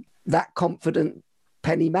become that confident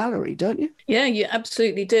Penny Mallory, don't you? Yeah, you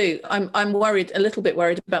absolutely do. I'm a little bit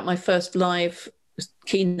worried about my first live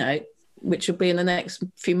keynote, which will be in the next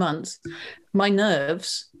few months. My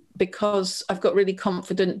nerves, because I've got really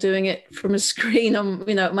confident doing it from a screen on,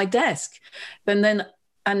 at my desk.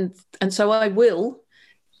 And so I will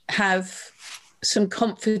have some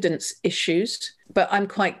confidence issues, but I'm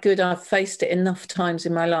quite good. I've faced it enough times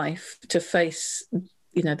in my life to face,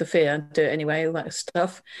 the fear, and do it anyway, all that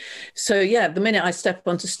stuff. So yeah, the minute I step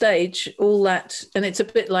onto stage, all that, and it's a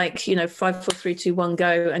bit like, 5, 4, 3, 2, 1,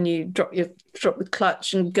 go, and you drop the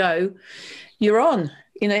clutch and go, you're on.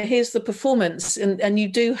 Here's the performance, and you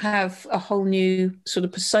do have a whole new sort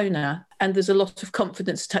of persona, and there's a lot of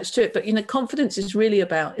confidence attached to it. But confidence is really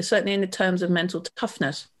about, certainly in the terms of mental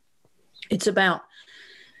toughness, it's about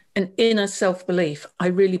an inner self-belief. I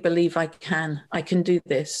really believe I can do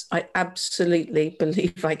this. I absolutely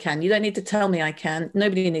believe I can. You don't need to tell me I can.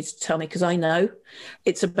 Nobody needs to tell me, because I know.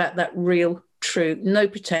 It's about that real, true, no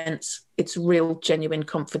pretense. It's real, genuine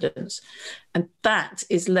confidence. And that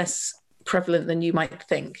is less prevalent than you might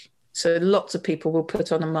think. So lots of people will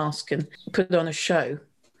put on a mask and put on a show.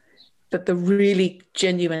 But the really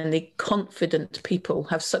genuinely confident people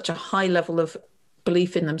have such a high level of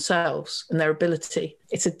belief in themselves and their ability.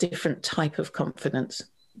 It's a different type of confidence.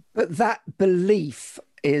 But that belief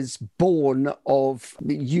is born of,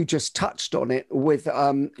 you just touched on it with,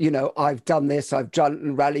 I've done this, I've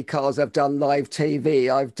done rally cars, I've done live TV,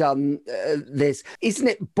 I've done this. Isn't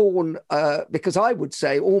it born, because I would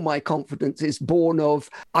say all my confidence is born of,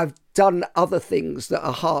 I've done other things that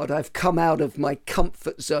are hard. I've come out of my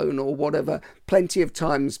comfort zone or whatever plenty of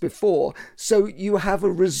times before. So you have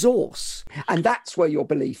a resource, and that's where your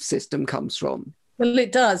belief system comes from. Well,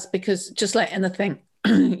 it does, because just like anything,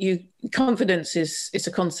 confidence is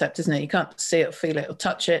a concept, isn't it? You can't see it or feel it or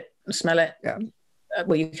touch it or smell it. Yeah.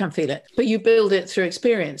 Well, you can feel it, but you build it through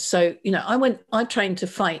experience. So, I trained to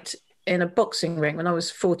fight in a boxing ring when I was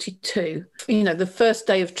 42. The first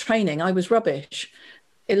day of training, I was rubbish.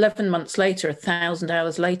 11 months later, 1,000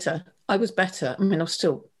 hours later, I was better. I mean, I was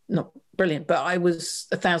still not brilliant, but I was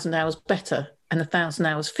 1,000 hours better and 1,000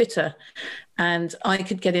 hours fitter. And I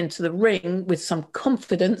could get into the ring with some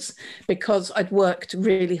confidence because I'd worked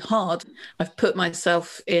really hard. I've put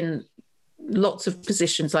myself in lots of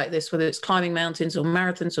positions like this, whether it's climbing mountains or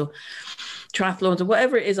marathons or triathlons or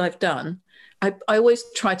whatever it is I've done. I always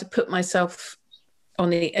try to put myself on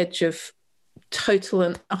the edge of total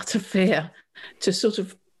and utter fear to sort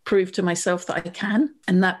of prove to myself that I can.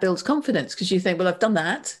 And that builds confidence, because you think, well, I've done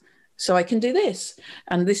that, so I can do this.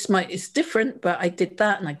 And it's different, but I did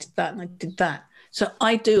that and I did that and I did that. So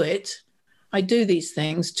I do it. I do these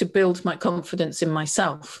things to build my confidence in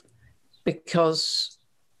myself, because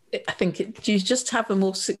I think you just have a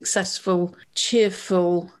more successful,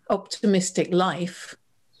 cheerful, optimistic life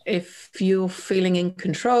if you're feeling in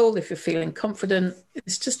control, if you're feeling confident.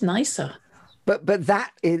 It's just nicer. But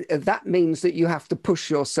that means that you have to push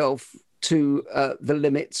yourself to the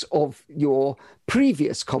limits of your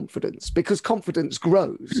previous confidence, because confidence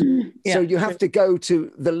grows. So you have to go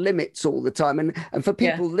to the limits all the time. And for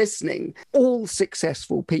people listening, all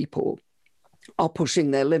successful people are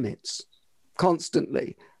pushing their limits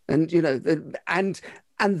constantly. And,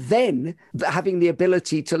 and then having the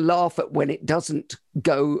ability to laugh at when it doesn't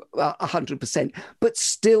go 100%, but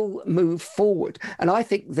still move forward. And I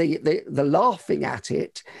think the laughing at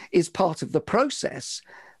it is part of the process,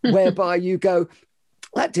 whereby you go,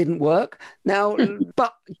 that didn't work. Now,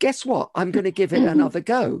 but guess what? I'm going to give it another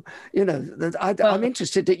go. I'm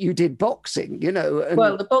interested that you did boxing,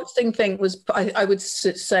 Well, the boxing thing was, I would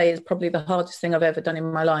say, is probably the hardest thing I've ever done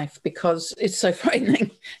in my life, because it's so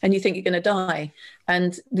frightening and you think you're going to die.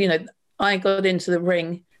 And, I got into the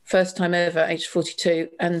ring first time ever, age 42,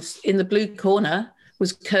 and in the blue corner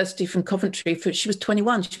was Kirsty from Coventry. She was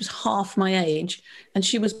 21. She was half my age, and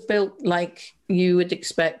she was built like you would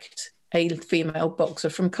expect a female boxer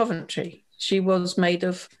from Coventry. She was made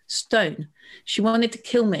of stone. She wanted to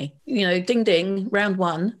kill me. Ding, ding, round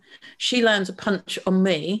one. She lands a punch on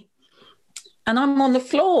me and I'm on the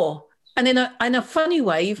floor. And in a funny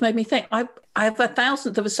way, you've made me think, I have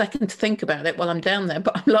 1,000th of a second to think about it while I'm down there,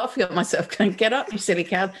 but I'm laughing at myself going, get up, you silly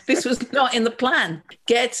cow. This was not in the plan.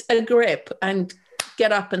 Get a grip and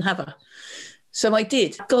get up and have her. So I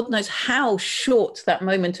did. God knows how short that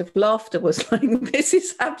moment of laughter was. Like, this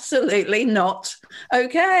is absolutely not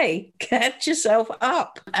okay. Get yourself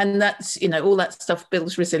up. And that's, all that stuff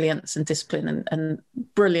builds resilience and discipline and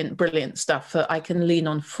brilliant, brilliant stuff that I can lean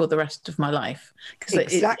on for the rest of my life.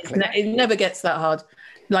 Because it never gets that hard.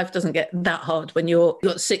 Life doesn't get that hard when you've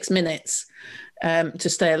got 6 minutes to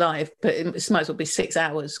stay alive, but it might as well be 6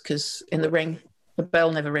 hours, because in the ring, the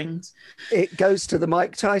bell never rings. It goes to the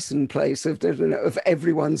Mike Tyson place of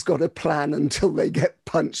everyone's got a plan until they get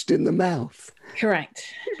punched in the mouth. Correct.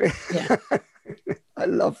 Yeah. I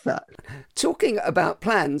love that. Talking about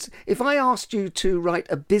plans, if I asked you to write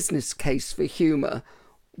a business case for humour,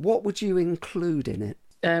 what would you include in it?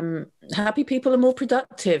 Happy people are more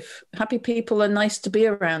productive. Happy people are nice to be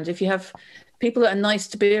around. If you have people that are nice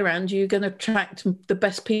to be around, you're going to attract the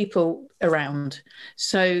best people around.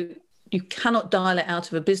 So you cannot dial it out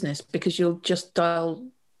of a business, because you'll just dial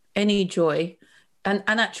any joy and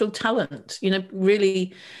actual talent.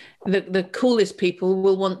 Really, the coolest people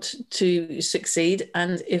will want to succeed.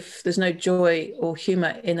 And if there's no joy or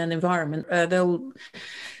humour in an environment, they'll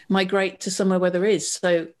migrate to somewhere where there is.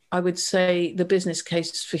 So I would say the business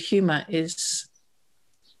case for humour is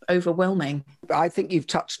overwhelming. I think you've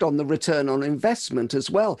touched on the return on investment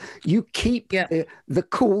as well. You keep the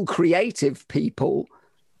cool, creative people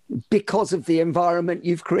because of the environment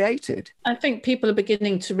you've created. I think people are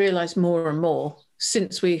beginning to realise more and more,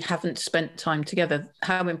 since we haven't spent time together,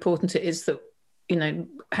 how important it is that,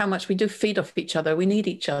 how much we do feed off each other. We need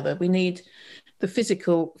each other. We need the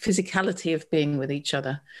physicality of being with each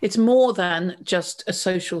other. It's more than just a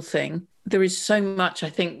social thing. There is so much, I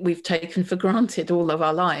think, we've taken for granted all of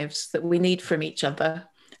our lives that we need from each other.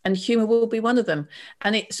 and humour will be one of them.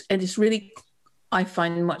 And it's really, I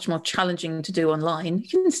find, much more challenging to do online. You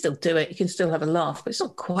can still do it, you can still have a laugh, but it's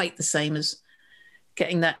not quite the same as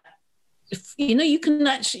getting that. You can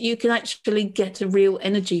actually get a real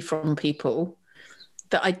energy from people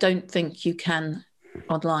that I don't think you can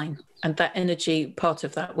online. And that energy, part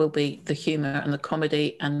of that will be the humour and the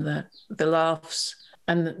comedy and the laughs.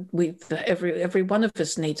 And every one of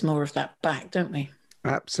us needs more of that back, don't we?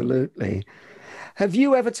 Absolutely. Have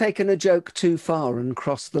you ever taken a joke too far and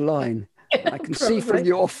crossed the line? I can see from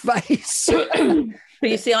your face. But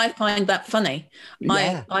you see, I find that funny.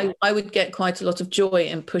 Yeah. I would get quite a lot of joy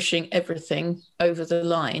in pushing everything over the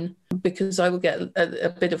line, because I would get a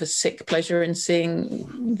bit of a sick pleasure in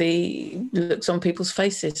seeing the looks on people's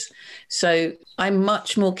faces. So I'm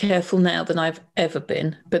much more careful now than I've ever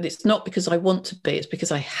been. But it's not because I want to be, it's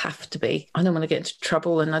because I have to be. I don't want to get into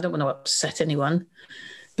trouble and I don't want to upset anyone.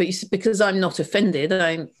 But you see, because I'm not offended,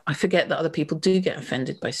 I forget that other people do get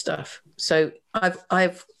offended by stuff. So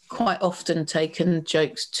I've quite often taken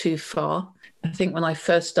jokes too far. I think when I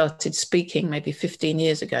first started speaking, maybe 15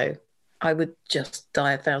 years ago, I would just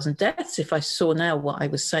die 1,000 deaths if I saw now what I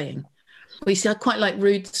was saying. Well, you see, I quite like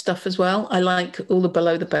rude stuff as well. I like all the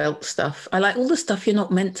below the belt stuff. I like all the stuff you're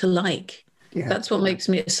not meant to like. Yeah. That's what makes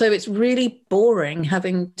me... So it's really boring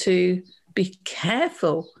having to be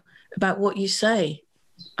careful about what you say.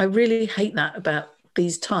 I really hate that about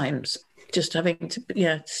these times, just having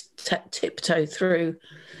to tiptoe through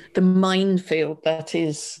the minefield that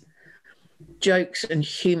is jokes and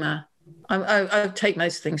humour. I take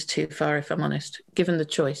most things too far, if I'm honest, given the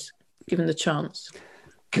choice, given the chance.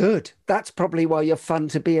 Good. That's probably why you're fun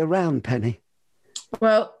to be around, Penny.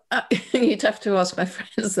 Well, you'd have to ask my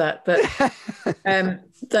friends that, but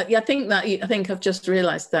I think I've just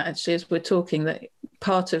realised that actually as we're talking, that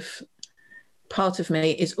part of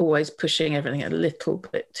me is always pushing everything a little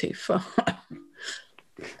bit too far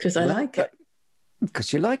because I like it.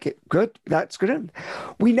 Because you like it. Good. That's good.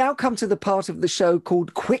 We now come to the part of the show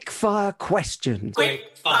called Quickfire Questions.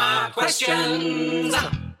 Quickfire Questions.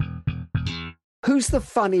 Who's the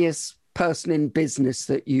funniest person in business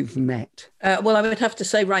that you've met? Well, I would have to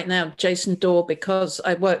say right now, Jason Dorr, because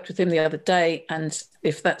I worked with him the other day, and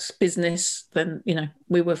if that's business, then,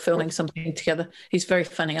 we were filming something together. He's very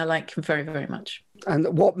funny. I like him very, very much.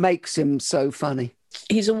 And what makes him so funny?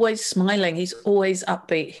 He's always smiling. He's always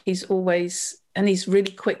upbeat. And he's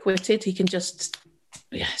really quick-witted. He can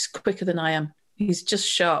he's quicker than I am. He's just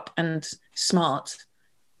sharp and smart.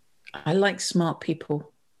 I like smart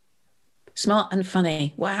people. Smart and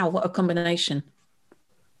funny. Wow, what a combination.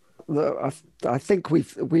 I think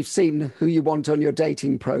we've seen who you want on your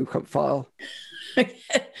dating profile.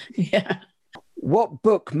 Yeah. What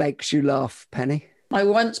book makes you laugh, Penny? I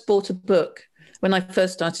once bought a book when I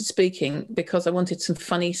first started speaking because I wanted some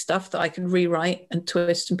funny stuff that I could rewrite and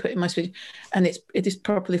twist and put in my speech. And it is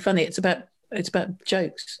properly funny. It's about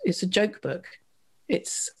jokes. It's a joke book.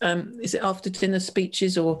 It's is it after dinner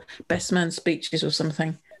speeches or best man speeches or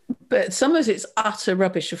something? But some of it's utter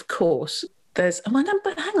rubbish, of course. But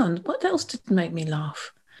hang on, what else did make me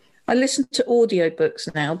laugh? I listen to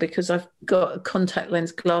audiobooks now because I've got a contact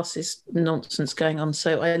lens glasses nonsense going on.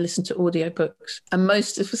 So I listen to audiobooks. And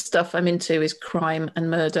most of the stuff I'm into is crime and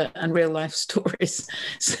murder and real life stories.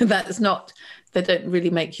 So they don't really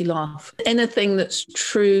make you laugh. Anything that's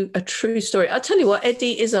a true story. I'll tell you what,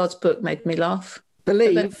 Eddie Izzard's book made me laugh.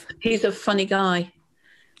 Believe. He's a funny guy.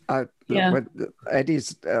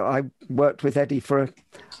 Eddie's. I worked with Eddie for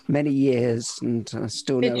many years, and I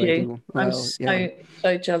still know Eddie well. I'm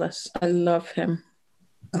so jealous. I love him.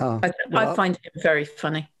 I find him very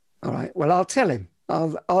funny. All right. Well, I'll tell him.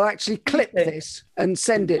 I'll actually clip this and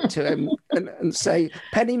send it to him and say,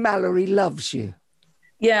 Penny Mallory loves you.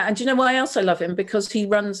 Yeah, and do you know why else I love him? Because he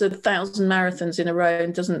runs 1,000 marathons in a row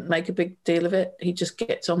and doesn't make a big deal of it. He just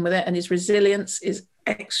gets on with it, and his resilience is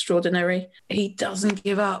extraordinary. He doesn't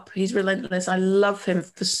give up. He's relentless. I love him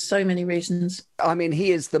for so many reasons. I mean,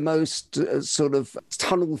 he is the most sort of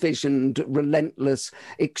tunnel-visioned, relentless,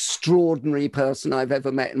 extraordinary person I've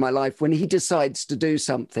ever met in my life. When he decides to do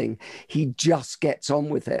something, he just gets on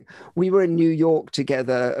with it. We were in New York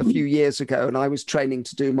together a few years ago, and I was training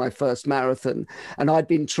to do my first marathon, and I'd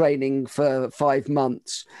been training for 5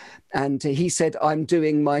 months. And he said, I'm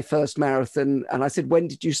doing my first marathon. And I said, when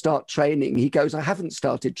did you start training? He goes, I haven't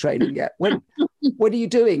started training yet. When are you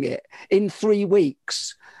doing it? In 3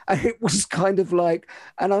 weeks. And it was kind of like,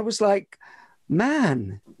 and I was like,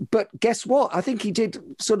 man, but guess what? I think he did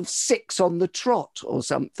sort of 6 on the trot or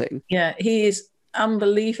something. Yeah, he is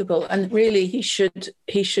unbelievable. And really, he should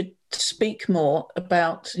speak more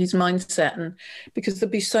about his mindset, and because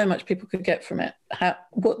there'd be so much people could get from it.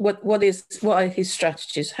 What are his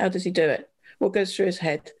strategies? How does he do it? What goes through his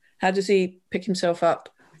head? How does he pick himself up?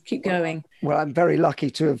 Keep going. Well, I'm very lucky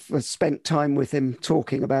to have spent time with him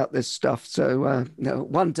talking about this stuff. So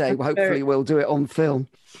one day, hopefully, we'll do it on film.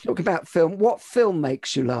 Talk about film. What film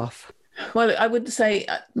makes you laugh? Well, I would say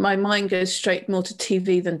my mind goes straight more to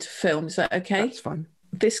TV than to film. Is that okay? That's fine.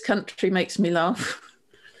 This Country makes me laugh.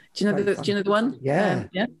 Do you know the one? Yeah.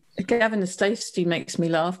 Yeah. Gavin and Stacey makes me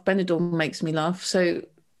laugh. Benidorm makes me laugh. So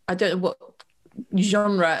I don't know what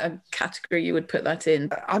genre and category you would put that in.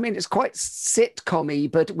 I mean, it's quite sitcom-y,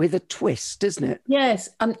 but with a twist, isn't it? Yes,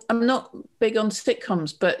 I'm not big on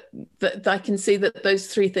sitcoms, but I can see that those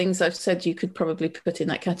three things I've said you could probably put in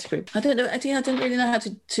that category. I don't know. I don't really know how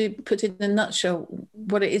to put it in a nutshell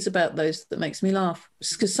what it is about those that makes me laugh.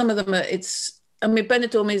 Because some of them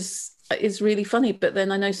Benidorm is really funny, but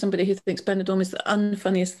then I know somebody who thinks Benidorm is the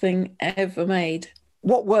unfunniest thing ever made.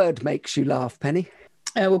 What word makes you laugh, Penny?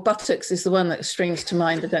 Well, buttocks is the one that springs to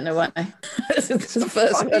mind. I don't know why. It's the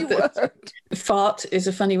first word. Fart is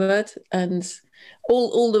a funny word, and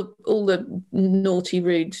all the naughty,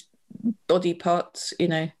 rude body parts,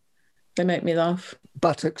 they make me laugh.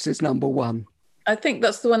 Buttocks is number one. I think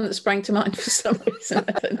that's the one that sprang to mind for some reason.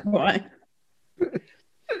 I don't know why.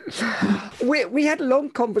 We had a long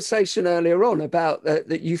conversation earlier on about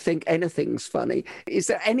that you think anything's funny. Is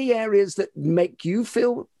there any areas that make you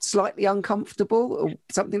feel slightly uncomfortable or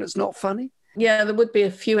something that's not funny? Yeah, there would be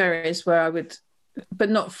a few areas where I would, but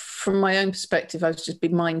not from my own perspective. I would just be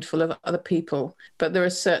mindful of other people. But there are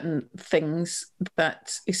certain things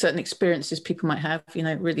certain experiences people might have,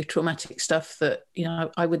 really traumatic stuff that,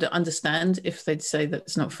 I would understand if they'd say that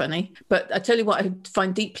it's not funny. But I tell you what I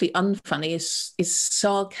find deeply unfunny is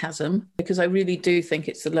sarcasm, because I really do think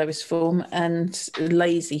it's the lowest form, and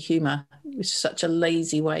lazy humour is such a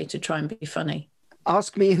lazy way to try and be funny.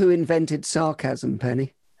 Ask me who invented sarcasm,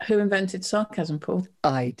 Penny. Who invented sarcasm, Paul?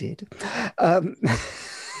 I did.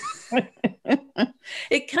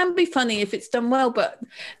 It can be funny if it's done well, but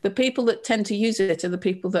the people that tend to use it are the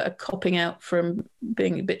people that are copping out from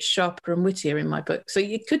being a bit sharper and wittier in my book. So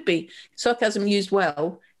it could be sarcasm used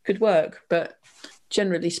well, could work, but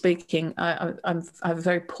generally speaking, I have a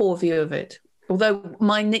very poor view of it. Although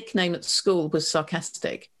my nickname at school was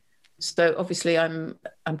sarcastic. So obviously I'm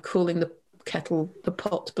calling the kettle the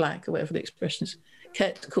pot black, or whatever the expression is.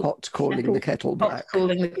 Pot calling the kettle black. Pot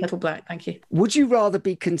calling the kettle black, thank you. Would you rather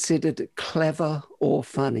be considered clever or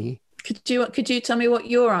funny? Could you tell me what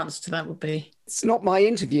your answer to that would be? It's not my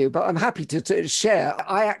interview, but I'm happy to share.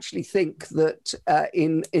 I actually think that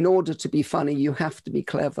in order to be funny, you have to be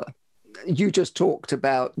clever. You just talked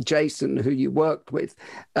about Jason, who you worked with,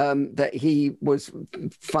 that he was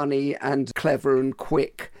funny and clever and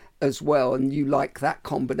quick as well, and you like that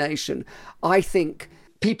combination. I think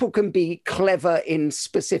people can be clever in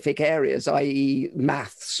specific areas, i.e.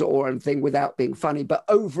 maths or anything, without being funny. But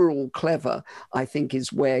overall clever, I think,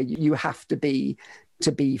 is where you have to be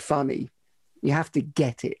funny. You have to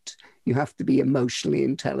get it. You have to be emotionally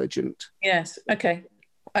intelligent. Yes. Okay.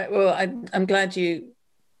 I'm glad I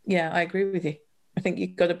agree with you. I think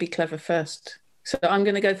you've got to be clever first. So I'm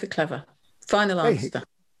going to go for clever. Final answer.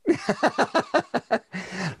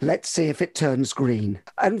 Let's see if it turns green.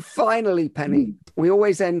 And finally, Penny, we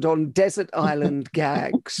always end on desert island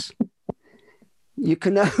gags. You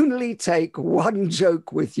can only take one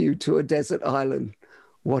joke with you to a desert island.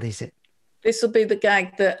 What is it? This will be the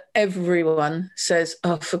gag that everyone says,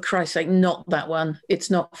 oh, for Christ's sake, not that one. It's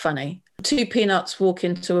not funny. 2 peanuts walk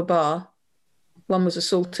into a bar. One was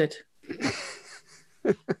assaulted.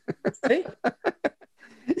 See?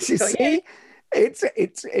 You see?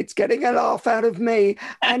 It's getting a laugh out of me,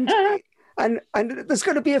 and there's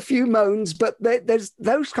going to be a few moans, but there's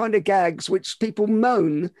those kind of gags which people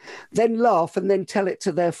moan, then laugh, and then tell it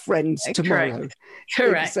to their friends tomorrow.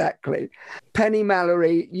 Correct. Exactly. Penny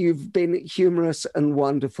Mallory, you've been humorous and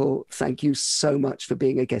wonderful. Thank you so much for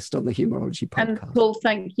being a guest on the Humorology podcast. And Paul,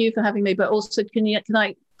 thank you for having me. But also, can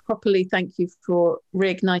I properly thank you for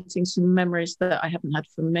reigniting some memories that I haven't had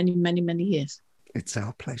for many, many, many years. It's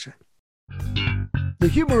our pleasure. The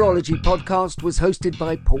Humorology podcast was hosted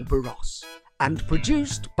by Paul Barros and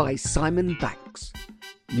produced by Simon Banks.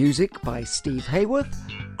 Music by Steve Hayworth,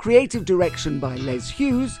 creative direction by Les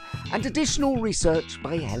Hughes, and additional research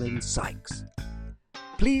by Helen Sykes.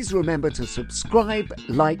 Please remember to subscribe,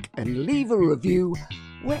 like, and leave a review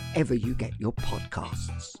wherever you get your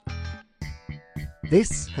podcasts.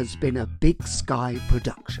 This has been a Big Sky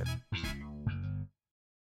production.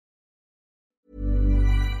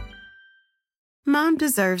 Mom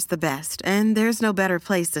deserves the best, and there's no better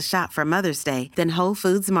place to shop for Mother's Day than Whole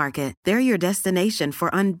Foods Market. They're your destination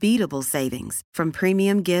for unbeatable savings, from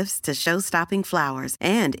premium gifts to show-stopping flowers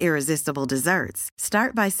and irresistible desserts.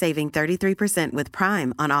 Start by saving 33% with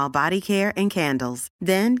Prime on all body care and candles.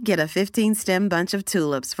 Then get a 15-stem bunch of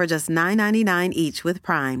tulips for just $9.99 each with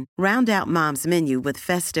Prime. Round out Mom's menu with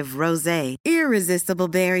festive rosé, irresistible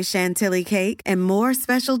berry chantilly cake, and more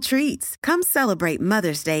special treats. Come celebrate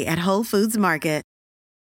Mother's Day at Whole Foods Market.